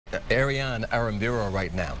Ariane Aramburo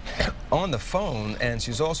right now on the phone, and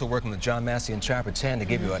she's also working with John Massey and Chopper 10 to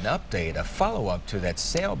give you an update, a follow-up to that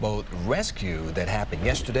sailboat rescue that happened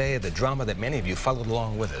yesterday, the drama that many of you followed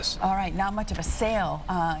along with us. All right, not much of a sail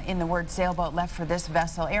in the word sailboat left for this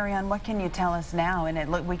vessel. Ariane, what can you tell us now?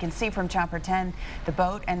 And we can see from Chopper 10 the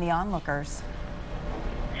boat and the onlookers.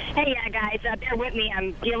 Hey, guys, bear with me.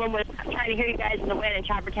 I'm trying to hear you guys in the wind and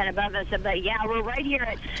Chopper 10 above us. But yeah, we're right here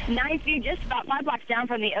at 9 feet, just about 5 blocks down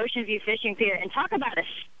from the Ocean View Fishing Pier. And talk about a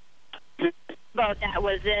boat that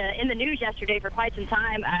was in the news yesterday for quite some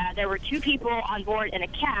time. There were 2 people on board and a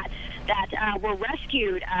cat that were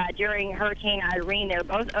rescued during Hurricane Irene. They were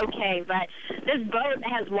both okay, but this boat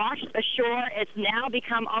has washed ashore. It's now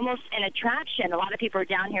become almost an attraction. A lot of people are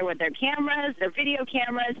down here with their cameras, their video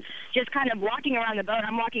cameras, just kind of walking around the boat.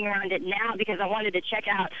 I'm walking around it now because I wanted to check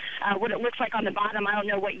out what it looks like on the bottom. I don't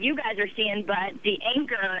know what you guys are seeing, but the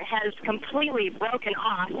anchor has completely broken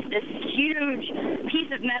off. This huge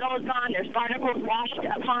piece of metal is gone. There's barnacles washed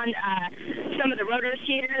upon some of the rotors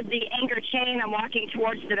here. The anchor chain, I'm walking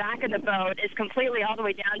towards the back of the boat, is completely all the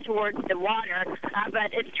way down towards the water,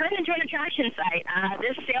 but it's turned into an attraction site.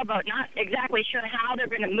 This sailboat, not exactly sure how they're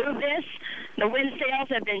going to move this. The wind sails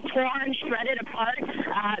have been torn, shredded apart.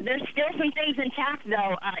 There's still some things intact,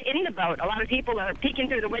 though, in the boat. A lot of people are peeking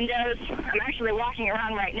through the windows. I'm actually walking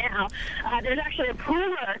around right now. There's actually a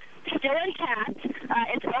cooler still intact.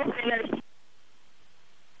 It's open. There's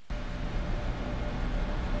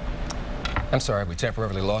I'm sorry, we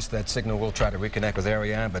temporarily lost that signal. We'll try to reconnect with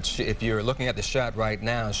Ariane, but if you're looking at the shot right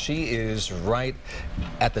now, she is right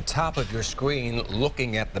at the top of your screen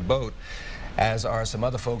looking at the boat, as are some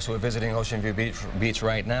other folks who are visiting Ocean View Beach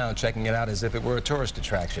right now, checking it out as if it were a tourist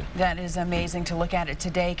attraction. That is amazing to look at it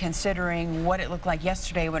today, considering what it looked like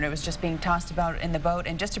yesterday when it was just being tossed about in the boat.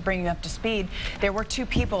 And just to bring you up to speed, there were 2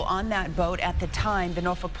 people on that boat at the time. The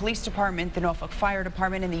Norfolk Police Department, the Norfolk Fire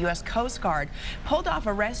Department, and the U.S. Coast Guard pulled off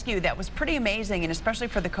a rescue that was pretty amazing, and especially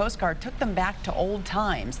for the Coast Guard, took them back to old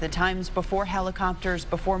times, the times before helicopters,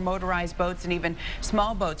 before motorized boats, and even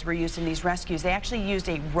small boats were used in these rescues. They actually used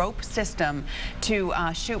a rope system to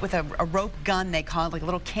shoot with a rope gun, they call it, like a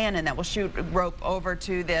little cannon that will shoot rope over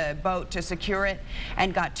to the boat to secure it,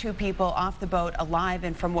 and got 2 people off the boat alive,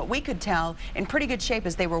 and from what we could tell, in pretty good shape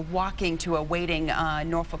as they were walking to a waiting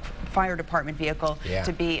Norfolk Fire Department vehicle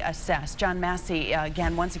to be assessed. John Massey,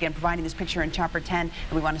 once again, providing this picture in Chopper 10, and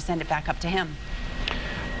we want to send it back up to him.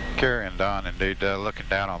 Carrie and Don, indeed, looking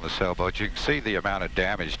down on the sailboat, you can see the amount of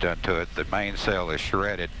damage done to it. The mainsail is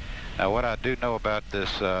shredded. Now, what I do know about this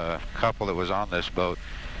couple that was on this boat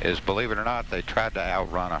is, believe it or not, they tried to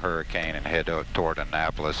outrun a hurricane and head toward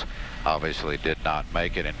Annapolis. Obviously did not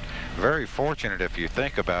make it, and very fortunate, if you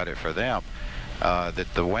think about it, for them, that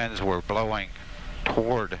the winds were blowing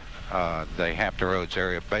toward the Hampton Roads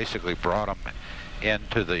area, basically brought them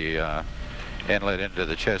into the inlet into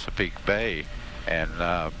the Chesapeake Bay, and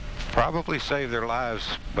probably saved their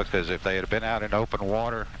lives, because if they had been out in open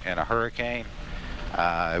water in a hurricane,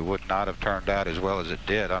 it would not have turned out as well as it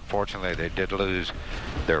did. Unfortunately, they did lose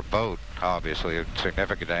their boat. Obviously,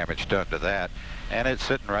 significant damage done to that. And it's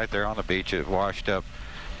sitting right there on the beach. It washed up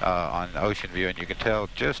on Ocean View, and you can tell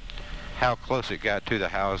just how close it got to the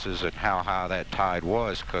houses and how high that tide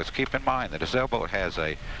was. Because keep in mind that a sailboat has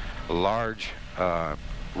a large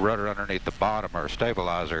rudder underneath the bottom, or a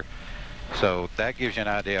stabilizer. So that gives you an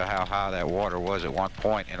idea how high that water was at one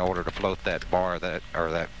point in order to float that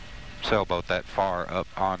that sailboat that far up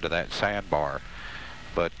onto that sandbar.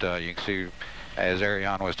 But you can see, as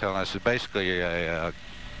Ariane was telling us, it's basically an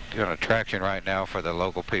attraction right now for the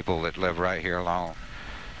local people that live right here along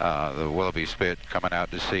the Willoughby Spit, coming out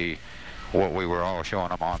to see what we were all showing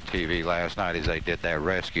them on TV last night as they did that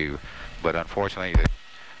rescue. But unfortunately, the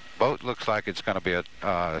boat looks like it's going to be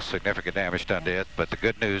a significant damage done to it. But the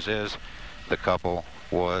good news is the couple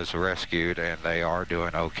was rescued, and they are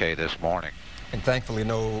doing okay this morning. And thankfully,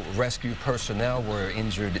 no rescue personnel were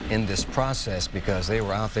injured in this process, because they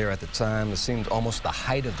were out there at the time. It seemed almost the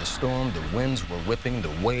height of the storm. The winds were whipping,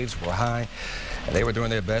 the waves were high. And they were doing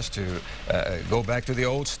their best to go back to the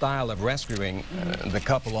old style of rescuing the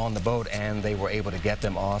couple on the boat, and they were able to get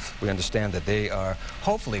them off. We understand that they are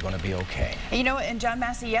hopefully going to be okay. You know, and John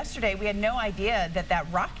Massey, yesterday we had no idea that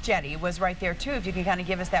that rock jetty was right there too. If you can kind of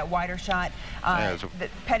give us that wider shot. The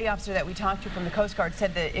petty officer that we talked to from the Coast Guard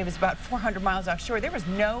said that it was about 400 miles offshore. There was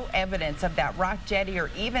no evidence of that rock jetty or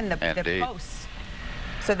even the posts.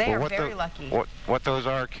 So they are very lucky. What those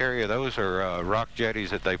are, Carrie, those are rock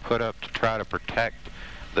jetties that they put up to try to protect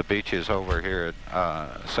the beaches over here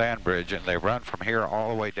at Sandbridge, and they run from here all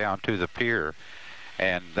the way down to the pier.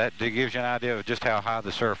 And that gives you an idea of just how high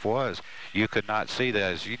the surf was. You could not see that,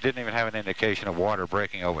 as you didn't even have an indication of water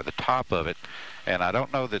breaking over the top of it. And I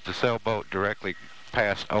don't know that the sailboat directly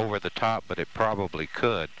passed over the top, but it probably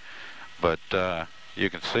could. But you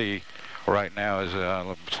can see right now, as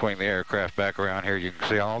I swing the aircraft back around here, you can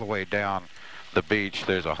see all the way down the beach.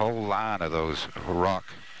 There's a whole line of those rock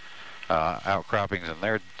outcroppings, and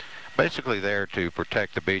they're basically there to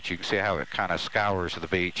protect the beach. You can see how it kind of scours the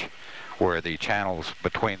beach where the channels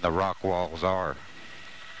between the rock walls are.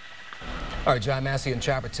 All right, John Massey and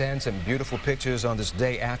Chopper 10, some beautiful pictures on this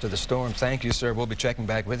day after the storm. Thank you, sir. We'll be checking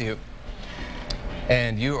back with you.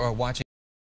 And you are watching